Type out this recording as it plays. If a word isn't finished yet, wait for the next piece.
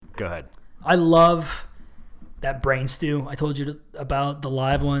Go ahead. I love that brain stew I told you about, the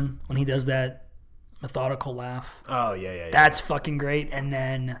live one, when he does that methodical laugh. Oh, yeah. That's fucking great. And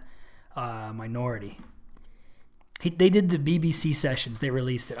then Minority. They did the BBC sessions. They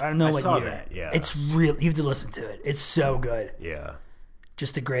released it. I don't know what saw year. That, yeah. It's real. You have to listen to it. It's so good. Yeah.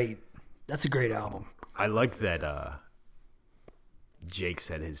 That's a great album. I like that Jake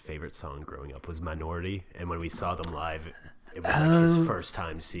said his favorite song growing up was Minority. And when we saw them live, it was like his first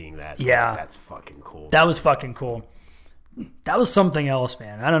time seeing that. Yeah. That's fucking cool. That was fucking cool. That was something else,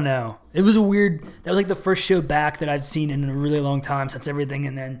 man. I don't know. It was that was like the first show back that I've seen in a really long time since everything.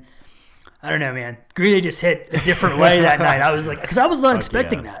 And then, I don't know, man. Green Day just hit a different way that night. I was like, because I was not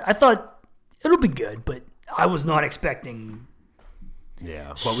expecting that. I thought it'll be good, but I was not expecting. Yeah.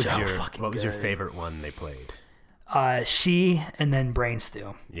 What was your favorite one they played? She and then Brain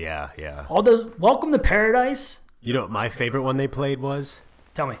Stew. Yeah. All those Welcome to Paradise. You know what my favorite one they played was?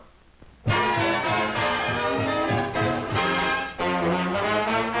 Tell me.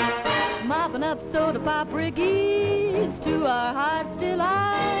 Mopping up soda pop briggies to our heart's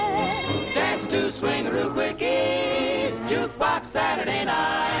delight. Dance to swing the real quickies, Jukebox Saturday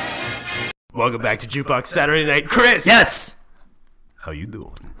night. Welcome back to Jukebox Saturday Night, Chris. Yes. How you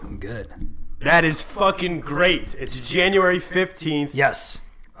doing? I'm good. That is fucking great. It's January 15th. Yes.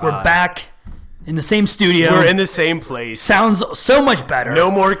 We're back in the same studio. We're in the same place. Sounds so much better.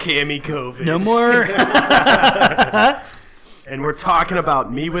 No more Cammy COVID. No more. And we're talking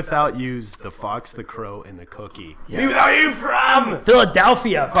about Me Without You's The Fox, the Crow, and the Cookie. Yes. Me Without You from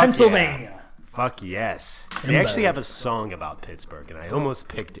Philadelphia, Pennsylvania. Yeah. Fuck yes. They actually have a song about Pittsburgh, and I almost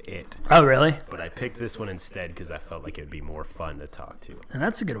picked it. Oh, really? But I picked this one instead because I felt like it would be more fun to talk to. And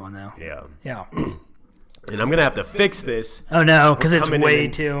that's a good one, though. Yeah. Yeah. And I'm going to have to fix this. Oh, no, because it's way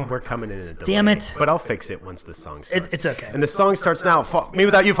too... We're coming in a delay. Damn it. But I'll fix it once the song starts. It's okay. And the song starts now. Me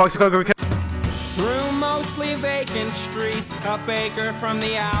Without You, Fox, the Crow. Through mostly vacant streets, a baker from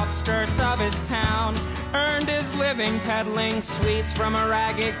the outskirts of his town earned his living peddling sweets from a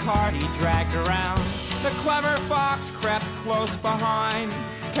ragged cart he dragged around. The clever fox crept close behind,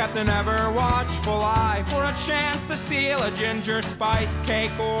 kept an ever-watchful eye for a chance to steal a ginger spice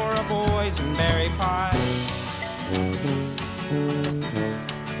cake or a boysenberry pie.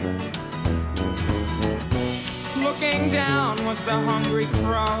 Looking down was the hungry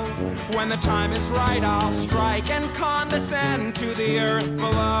crow. When the time is right, I'll strike and condescend to the earth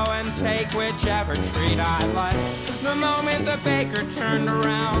below and take whichever treat I like. The moment the baker turned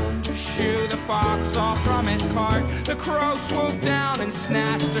around to shoo the fox off from his cart, the crow swooped down and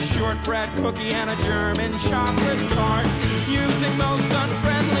snatched a shortbread cookie and a German chocolate tart. Using most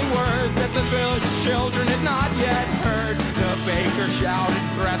unfriendly words that the village children had not yet heard, the baker shouted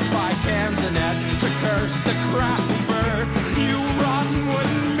threats by Canzonet to curse the crafty bird. You rotten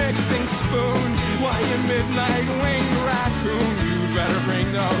wooden mixing spoon, why you midnight winged raccoon? You better bring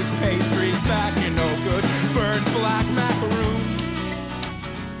those pastries back, you no good bird black macaroon.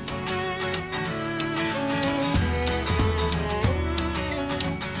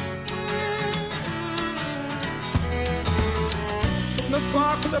 The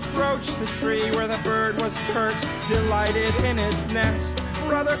fox approached the tree where the bird was perched, delighted in his nest.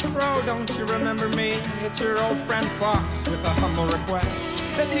 Brother Crow, don't you remember me? It's your old friend Fox with a humble request.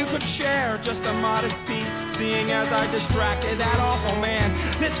 If you could share just a modest piece, seeing as I distracted that awful man.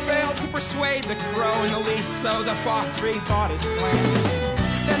 This failed to persuade the crow in the least, so the fox rethought his plan.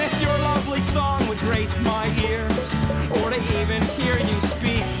 Then if your lovely song would grace my ears, or to even hear you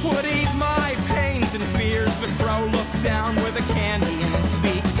speak would ease my pains and fears, the crow looked down with a candy in his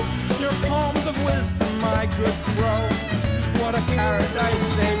beak. Your poems of wisdom, my good crow, what a paradise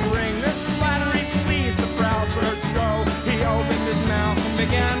they bring. This flattery pleased the proud bird so he opened his mouth and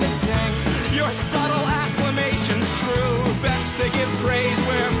began to sing. Your subtle acclamation's true, best to give praise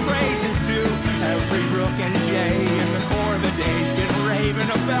where praise is due. Every rook and jay in the core of the days been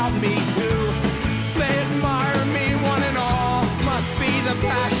raving about me too. They admire me one and all, must be the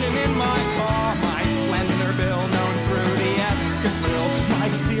passion in my call. My slender bill known through the escatil, my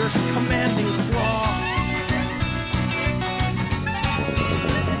fierce commanding claw.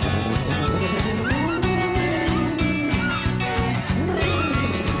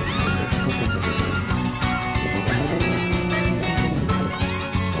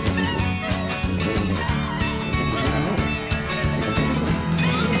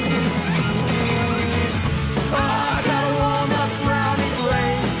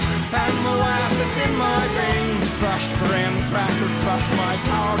 My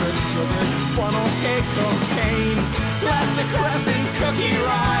powdered sugar, funnel cake cocaine. Let the crescent cookie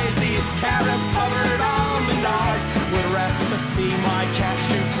rise. These carob-covered almond eyes would rest to see my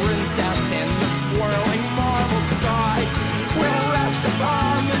cashew fringe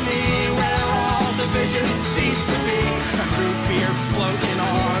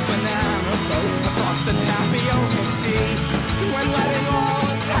letting all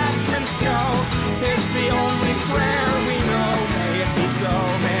attachments go is the only prayer we know. May it be so,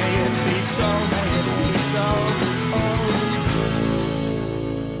 may it be so, may it be so. Oh.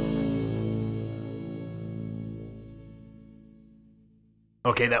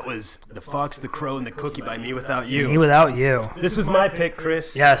 Okay, that was The Fox, the Crow, and the Cookie by Me Without You. Me Without You. This was my pick,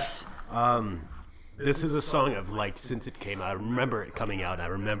 Chris. Yes. This is a song of, like, since it came out. I remember it coming out, and I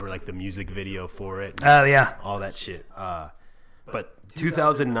remember, like, the music video for it. Oh, yeah. All that shit. But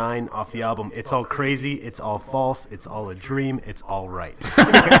 2009, off the album, It's All Crazy, It's All False, It's All a Dream, It's All Right.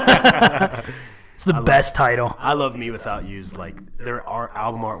 It's the best title. I love Me Without You's, like, their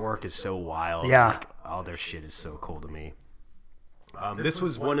album artwork is so wild. Yeah. Like, all their shit is so cool to me. This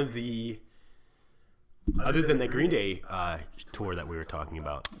was one of the, other than the Green Day tour that we were talking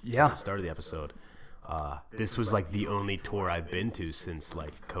about Yeah. at the start of the episode, this was like the only tour I've been to since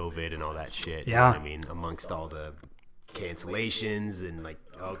like COVID and all that shit. You know Yeah. what I mean, amongst all the cancellations and like,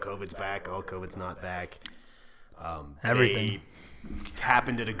 oh, COVID's back, oh, COVID's not back. Everything. They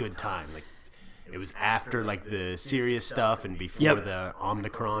happened at a good time. Like, it was after like the serious stuff and before Yep. the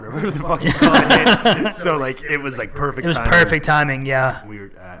Omicron or whatever the fuck you call it. So like it was like perfect. It was timing. perfect timing, yeah. We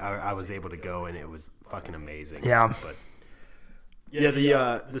were, I was able to go and it was fucking amazing. Yeah. But yeah,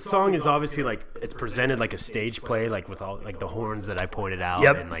 the song is obviously like it's presented like a stage play, like with all like the horns that I pointed out,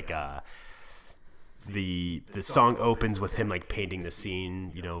 Yep. and like the song opens with him like painting the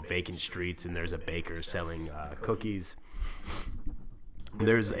scene, you know, vacant streets, and there's a baker selling cookies.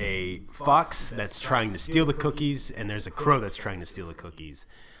 There's a fox that's trying to steal the cookies, and there's a crow that's trying to steal the cookies.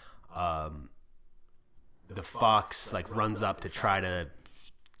 The fox like runs up to try to,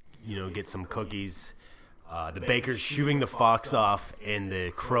 you know, get some cookies. The baker's shooing the fox off, and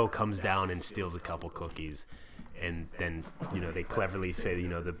the crow comes down and steals a couple cookies. And then, you know, they cleverly say, you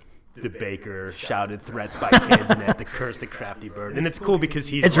know, the baker shouted threats by kids and they have to curse the crafty bird. And it's cool because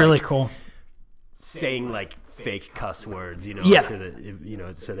he's It's like, really cool. saying like fake cuss words, you know, Yeah. to the, you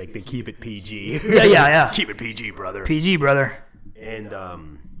know, so they keep it PG. Yeah. Keep it PG, brother. PG, brother. And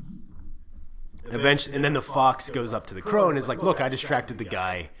eventually, and then the fox goes up to the crow and is like, "Look, I distracted the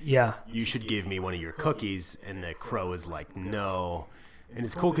guy. Yeah. You should give me one of your cookies." And the crow is like, "No." And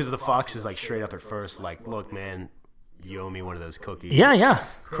it's cool because the fox is like straight up at first, like, "Look, man, you owe me one of those cookies." Yeah.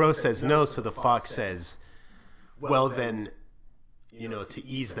 Crow says no, so the fox says, "Well then, you know, to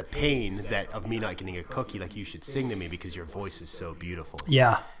ease the pain that of me not getting a cookie, like you should sing to me because your voice is so beautiful."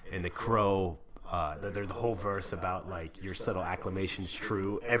 Yeah. And the crow, there's the whole verse about like your subtle acclamation's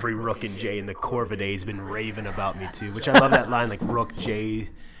true. Every rook and jay in the Corviday's been raving about me too, which I love that line, like rook, jay,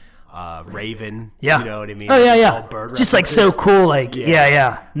 raven. Yeah. You know what I mean? Oh, yeah, It's yeah. all bird It's just like so references. cool. Like, Yeah.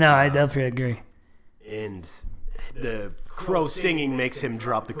 yeah. No, I definitely agree. And the crow singing makes him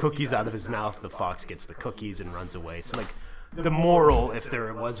drop the cookies out of his mouth. The fox gets the cookies and runs away. So like the moral, if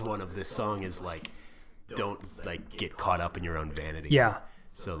there was one of this song, is like don't like get caught up in your own vanity. Yeah.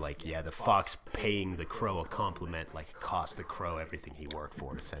 So like yeah, the fox paying the crow a compliment like cost the crow everything he worked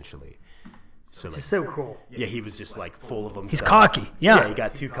for essentially. So like, It's so cool. yeah, he was just like full of himself. He's cocky. Yeah. Yeah, he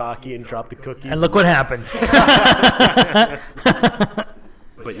got too cocky and dropped the cookies. And look what happened.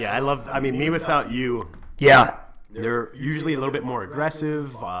 But yeah, I mean, Me Without You. Yeah. They're usually a little bit more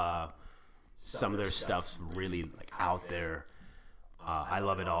aggressive. Some of their stuff's really like out there. I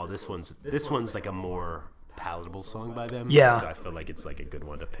love it all. This one's like a more palatable song by them. Yeah. So I feel like it's like a good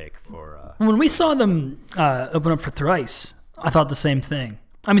one to pick for. When we saw them open up for Thrice, I thought the same thing.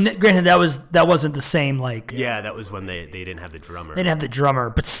 I mean, granted, that wasn't the same, like, Yeah, that was when they didn't have the drummer. they didn't have the drummer,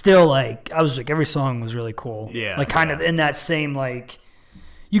 but still, like, I was like, every song was really cool. Yeah, Like, kind yeah. of in that same, like,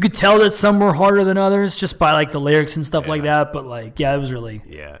 you could tell that some were harder than others just by, like, the lyrics and stuff like that, but, like, yeah, it was really,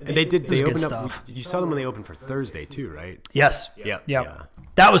 Yeah, and they did. was They good opened up. stuff. You saw them when they opened for Thursday too, right? yes. Yep. Yep. Yeah.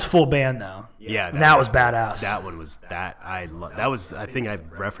 That was full band, though. Yeah, That was badass. That one was that that was I think I've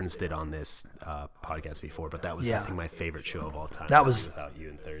referenced it on this podcast before, but that was I Yeah. think my favorite show of all time. That Me was- Without You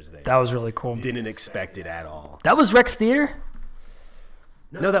and Thursday. That was really cool. Didn't expect it at all. That was Rex Theater?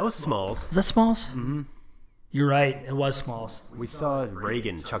 No, that was Smalls. Was that Smalls? Mm-hmm. You're right. It was Smalls. We saw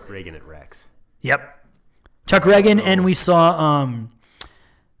Chuck Reagan at Rex. Yep. Chuck Reagan, and we saw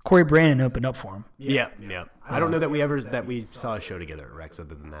Corey Brandon opened up for him. Yeah. I don't know that we saw a show together at Rex.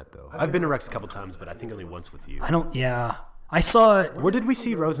 Other than that, though, I've been to Rex a couple times, but I think only once with you. I saw Where did we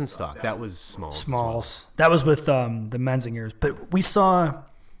see Rosenstock? That was Smalls. as well. Smalls. That was with the Menzingers. But we saw.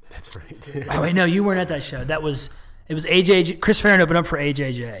 That's right. Oh wait, no, you weren't at that show. It was AJJ. Chris Farron opened up for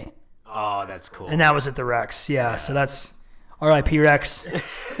AJJ, Oh, that's cool. and that was at the Rex. Yeah, so that's R.I.P. Rex.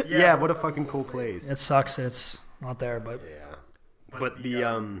 Yeah, what a fucking cool place. It sucks that it's not there, but But the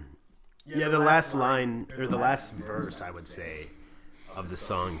last line or the last verse, I would say, of the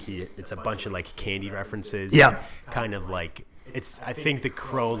song, it's a bunch of like candy references. Yeah. Kind of like I think the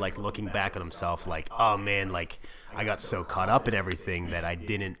Crow like looking back on himself like, oh man, like I got so caught up in everything that I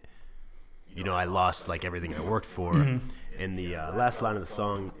didn't, I lost like everything I worked for. And the last line of the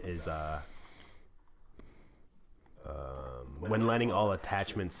song is when letting all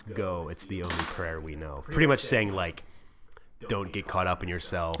attachments go, it's the only prayer we know. Pretty much saying like, don't get caught up in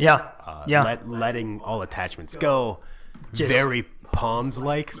yourself. Yeah. Letting all attachments go. Just- Very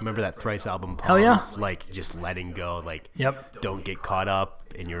Palms-like. Remember that Thrice album, Palms? Hell yeah. Like just letting go. Like, Yep. don't get caught up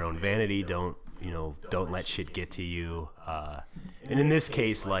in your own vanity. Don't let shit get to you. And in this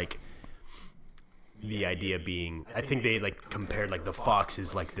case, like, the idea being, I think they like compared like the fox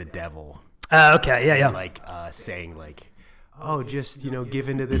is like the devil. Okay. Yeah. Like saying like, oh, just give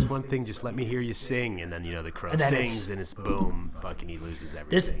into this one thing. Just let me hear you sing, and then the crow And then sings, and it's boom, fucking he loses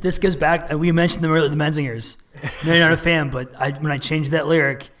everything. This goes back. We mentioned them earlier, the Menzingers. No, you're not a fan, but when I changed that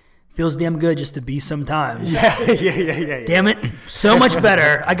lyric, feels damn good just to be sometimes. yeah. Damn it, so much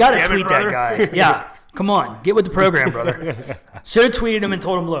better. I gotta Damn it, tweet that brother. guy. Yeah, come on, get with the program, brother. Should have tweeted him and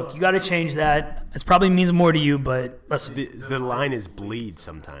told him, look, you got to change that. It probably means more to you, but listen, The line is bleed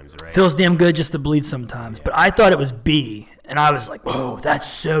sometimes, right? feels damn good just to bleed sometimes. But I thought it was B, and I was like, whoa, that's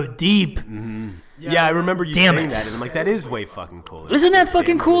so deep. Yeah, I remember you Damn saying it. that, and I'm like, that is way fucking cooler. Isn't that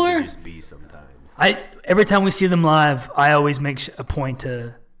fucking Damn good to cooler? Just be sometimes. Every time we see them live, I always make a point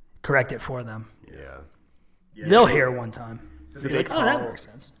to correct it for them. Yeah. They'll hear it one time. So Be they like, oh, that call- makes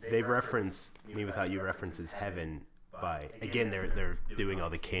sense. They reference Me Without You references Heaven by, again, they're doing all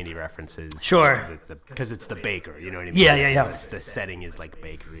the candy references. Sure. Because it's the baker, you know what I mean? Yeah. The setting is like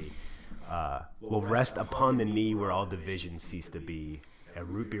bakery. We'll rest upon the knee where all divisions cease to be. A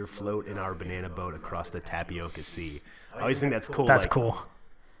root beer float in our banana boat across the tapioca sea. I always think that's cool. That's like, cool.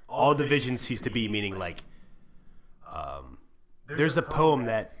 All divisions cease to be, meaning like, there's a poem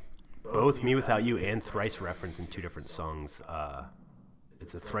that both Me Without You and Thrice reference in two different songs.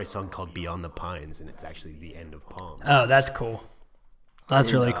 It's a Thrice song called Beyond the Pines, and it's actually the end of Palms. Oh, that's cool.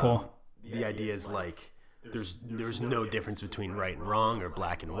 That's really cool. The idea is like there's no difference between right and wrong or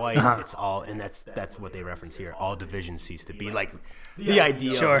black and white. Uh-huh. It's all, and that's what they reference here. All divisions cease to be. Like the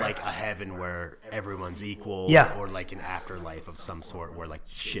idea Sure. of like a heaven where everyone's equal, Yeah. or like an afterlife of some sort where like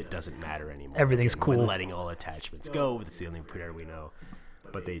shit doesn't matter anymore. Everything's And when cool. letting all attachments go. That's the only prayer we know.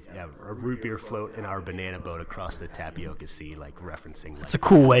 But they have a root beer float in our banana boat across the tapioca sea, like referencing. Like, It's a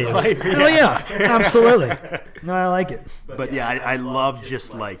cool way of. Life, Oh yeah, absolutely. No, I like it. But yeah, I love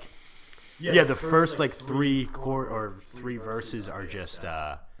just like, the first like three verses are just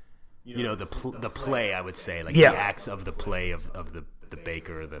the play, I would say, like Yeah. the acts of the play of the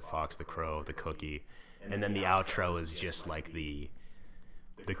baker, the fox, the crow, the cookie, and then the outro is just like the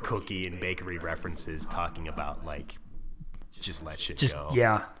cookie and bakery references talking about like just let shit Just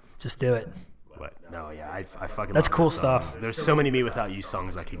go. just do it. But no, yeah, I fucking. That's love cool this song. stuff. There's so many Me Without You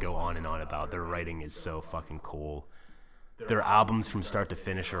songs I could go on and on about. Their writing is so fucking cool. Their albums from start to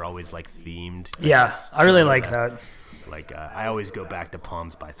finish are always like themed. Yeah, I really like that. Like I always go back to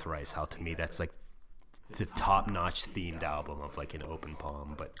Palms by Thrice. How to me that's like the top-notch themed album of like an open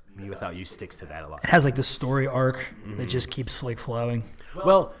palm. But Me Without You sticks to that a lot. It has like the story arc that just keeps like flowing.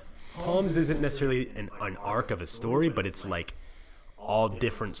 Well, Palms isn't necessarily an arc of a story, but it's like all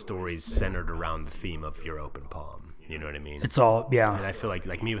different stories centered around the theme of your open palm. You know what I mean? It's all And yeah. I feel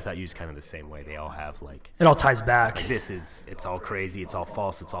like Me Without You is kind of the same way. They all have like It all ties back. it's all crazy, it's all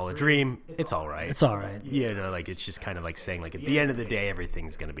false, it's all a dream, it's all right. It's all right. You know, like it's just kind of like saying like at the end of the day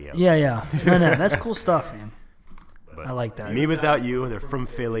everything's gonna be okay. Yeah. No, that's cool stuff, man. But I like that. Me Without You, they're from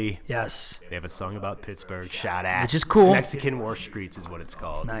Philly. Yes. They have a song about Pittsburgh. Shout at, Which is cool. Mexican War Streets is what it's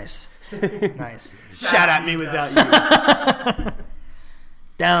called. Nice. Nice. Shout at Me Without You.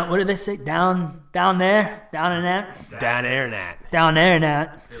 Down. What did they say? Down there. Down in that. Down there and that. Down there in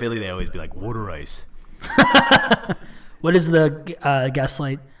that. Philly, they always be like water ice. What is the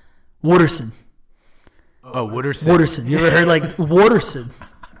gaslight? Waterson. Oh, Wooderson. Waterson. You ever heard like Waterson?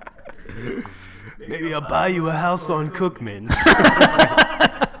 Maybe I'll buy you a house on Cookman.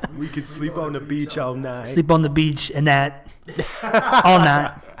 We could sleep on the beach all night. Sleep on the beach and that all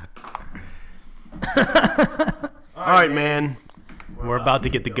night. All right, man. We're about to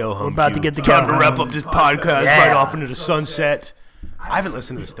get the go home. We're about to cue. get the Time go to wrap home. up this podcast Yeah. right off into the sunset. I haven't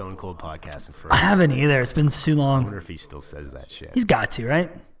listened to the Stone Cold podcast in I forever. haven't either. It's been too I long. wonder if he still says that shit. He's got to,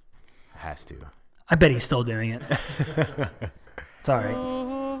 right? Has to. I bet he's still doing it. It's all right.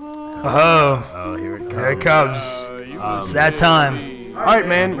 Oh, Oh, here it comes. here it comes. It's that time. All right,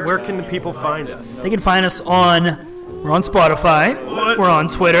 man. Where can the people find us? They can find us on We're on Spotify. What? We're on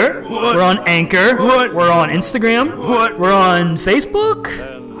Twitter. What? We're on Anchor. What? We're on Instagram. What? We're on Facebook.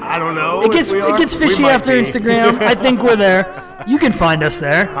 I don't know. It gets if we are. fishy We might after be. Instagram. I think we're there. You can find us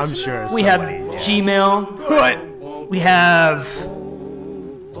there. I'm sure. We have somebody- Gmail. What? We have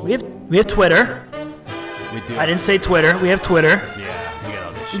Twitter. We do. I didn't say Twitter. We have Twitter. Yeah, we got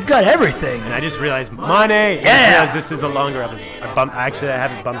all this shit. We've got everything. And I just realized money. Yeah. Because this is a longer episode. Actually, I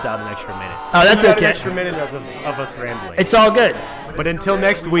have it bumped out an extra minute. Oh, that's We got okay. An extra minute of us rambling. It's all good. But until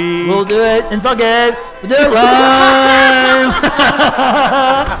next week. We'll do it and fuck it. We'll do it live.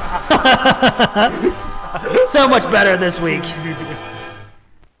 So much better this week.